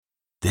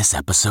This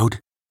episode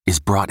is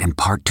brought in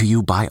part to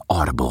you by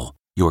Audible,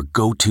 your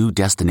go-to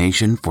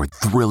destination for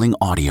thrilling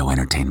audio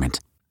entertainment.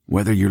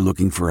 Whether you're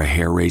looking for a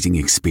hair-raising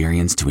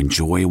experience to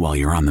enjoy while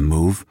you're on the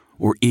move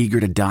or eager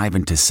to dive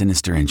into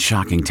sinister and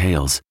shocking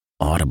tales,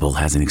 Audible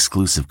has an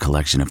exclusive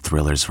collection of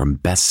thrillers from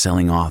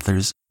best-selling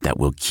authors that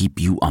will keep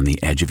you on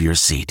the edge of your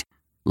seat.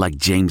 Like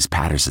James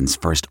Patterson's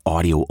first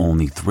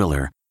audio-only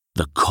thriller,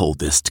 The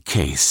Coldest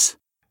Case.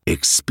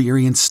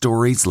 Experience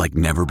stories like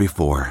never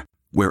before,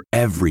 where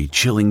every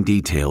chilling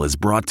detail is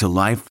brought to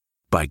life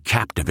by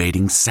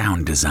captivating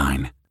sound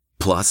design.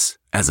 Plus,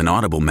 as an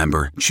Audible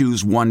member,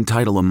 choose one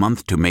title a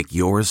month to make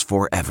yours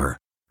forever.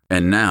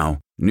 And now,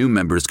 new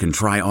members can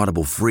try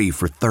Audible free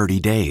for 30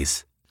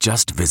 days.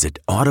 Just visit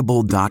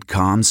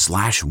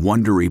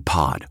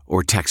audible.com/WonderyPod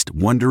or text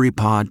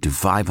WonderyPod to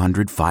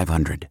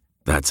 500-500.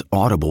 That's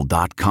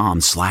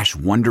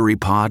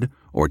audible.com/WonderyPod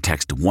or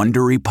text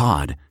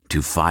WonderyPod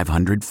to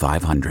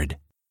 500-500.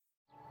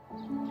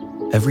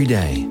 Every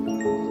day,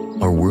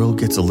 our world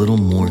gets a little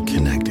more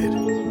connected,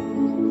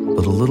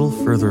 but a little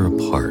further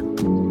apart.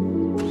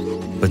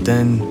 But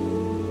then,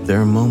 there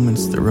are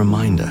moments that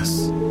remind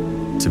us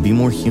to be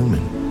more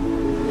human.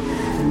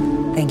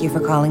 Thank you for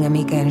calling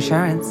Amica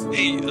Insurance.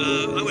 Hey,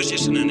 I was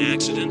just in an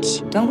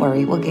accident. Don't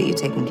worry, we'll get you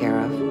taken care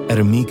of. At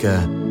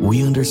Amica,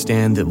 we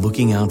understand that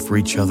looking out for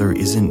each other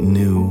isn't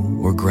new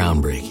or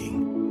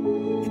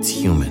groundbreaking. It's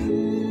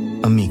human.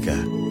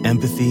 Amica,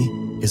 empathy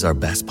is our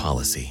best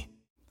policy.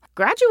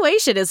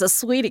 Graduation is a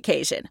sweet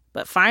occasion,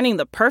 but finding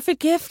the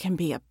perfect gift can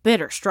be a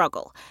bitter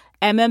struggle.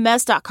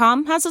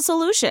 MMS.com has a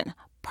solution.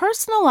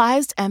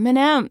 Personalized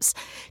M&Ms.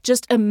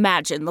 Just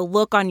imagine the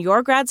look on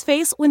your grad's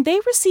face when they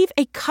receive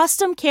a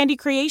custom candy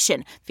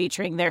creation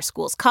featuring their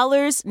school's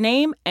colors,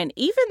 name, and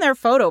even their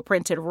photo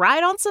printed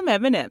right on some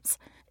M&Ms.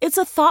 It's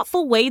a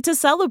thoughtful way to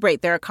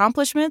celebrate their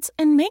accomplishments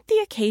and make the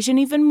occasion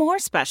even more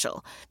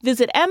special.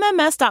 Visit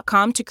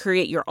MMS.com to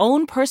create your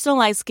own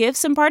personalized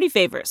gifts and party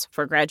favors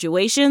for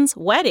graduations,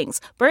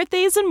 weddings,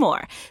 birthdays, and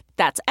more.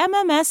 That's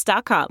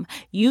MMS.com.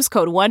 Use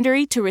code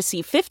WONDERY to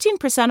receive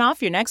 15%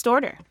 off your next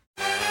order.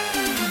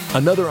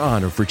 Another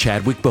honor for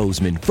Chadwick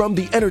Boseman. From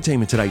the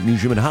Entertainment Tonight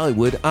newsroom in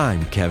Hollywood,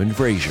 I'm Kevin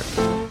Frazier.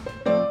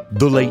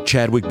 The late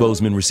Chadwick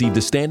Boseman received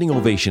a standing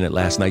ovation at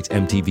last night's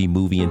MTV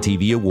Movie and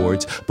TV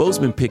Awards.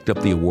 Boseman picked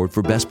up the award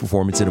for Best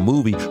Performance in a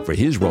Movie for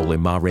his role in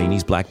Ma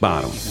Rainey's Black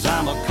Bottom.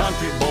 I'm a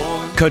country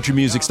boy. Country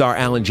music star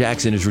Alan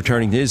Jackson is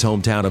returning to his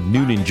hometown of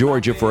Noonan,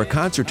 Georgia for a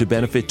concert to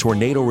benefit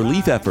tornado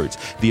relief efforts.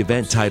 The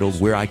event,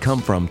 titled Where I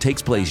Come From,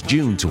 takes place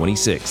June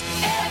 26th.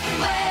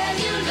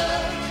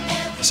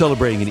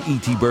 Celebrating an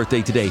E.T.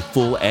 birthday today,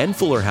 Full and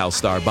Fuller House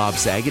star Bob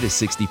Saget is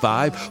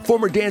 65,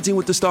 former Dancing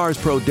with the Stars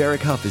pro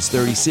Derek Huff is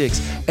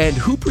 36, and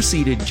who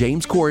preceded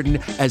James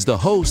Corden as the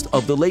host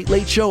of The Late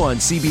Late Show on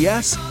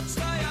CBS?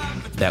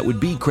 That would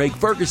be Craig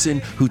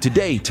Ferguson, who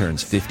today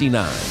turns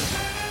 59.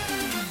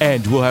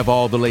 And we'll have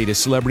all the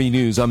latest celebrity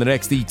news on the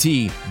next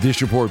ET.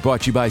 This report brought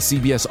to you by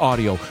CBS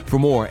Audio. For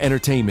more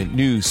entertainment,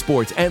 news,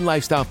 sports, and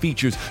lifestyle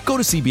features, go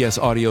to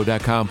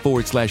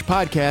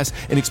cbsaudio.com/podcast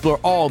and explore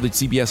all that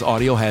CBS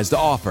Audio has to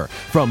offer.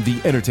 From the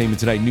Entertainment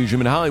Tonight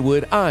newsroom in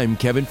Hollywood, I'm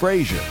Kevin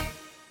Frazier.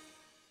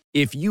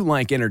 If you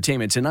like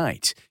Entertainment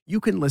Tonight, you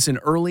can listen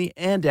early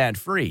and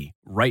ad-free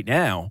right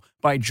now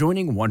by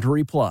joining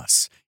Wondery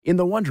Plus in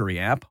the Wondery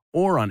app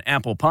or on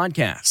Apple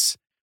Podcasts.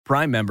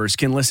 Prime members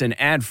can listen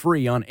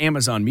ad-free on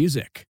Amazon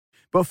Music.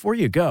 Before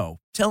you go,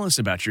 tell us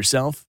about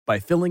yourself by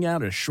filling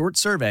out a short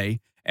survey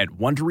at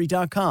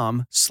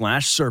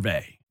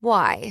Wondery.com/survey.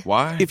 Why?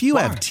 If you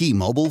have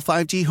T-Mobile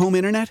 5G home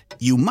internet,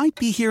 you might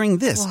be hearing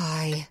this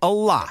Why? a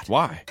lot.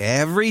 Why?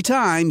 Every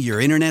time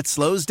your internet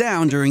slows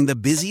down during the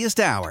busiest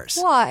hours.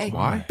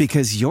 Why?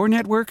 Because your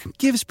network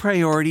gives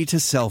priority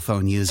to cell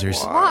phone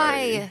users.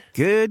 Why?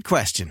 Good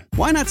question.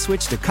 Why not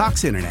switch to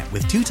Cox Internet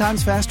with 2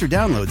 times faster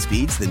download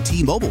speeds than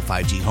T-Mobile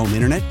 5G home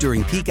internet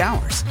during peak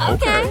hours?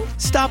 Okay.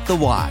 Stop the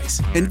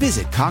whys and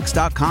visit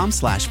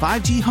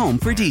Cox.com/5G home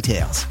for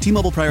details.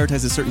 T-Mobile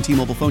prioritizes certain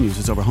T-Mobile phone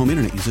users over home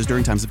internet users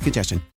during times of congestion.